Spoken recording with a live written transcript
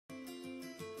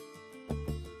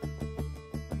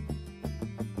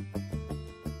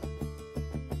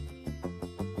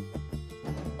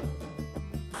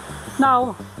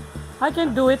Now, I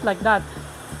can do it like that.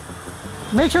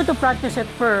 Make sure to practice it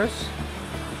first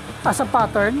as a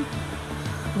pattern,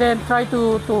 then try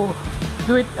to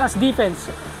do it as defense,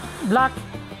 block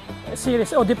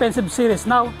series or defensive series.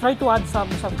 Now, try to add some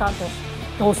counters.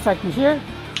 Don't strike me here.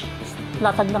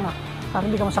 Latag lang para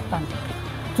hindi ka masaktan.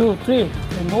 2, 3,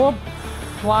 remove.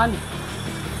 1.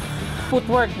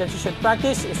 Footwork that you should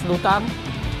practice is lutang,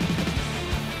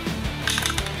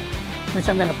 which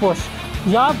I'm gonna push.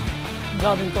 Jab,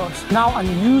 jabbing toss. Now I'm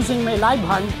using my live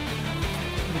hand.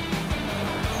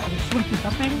 This will be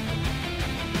tapping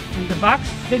in the back.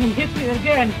 Then he hits me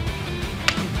again.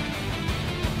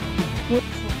 So,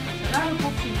 another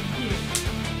boxing here.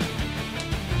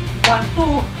 1,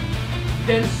 2.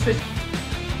 Then switch.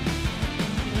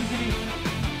 Easily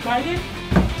slide it.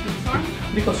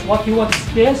 Because what he wants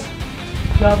is this.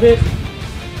 Grab it.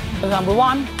 Number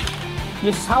 1.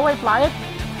 This is how I apply it.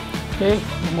 Okay,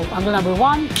 remove angle number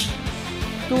 1,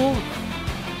 2,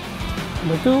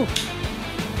 number 2,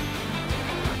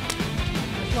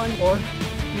 this one, or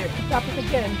here, tap it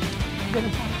again, then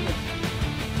tap it.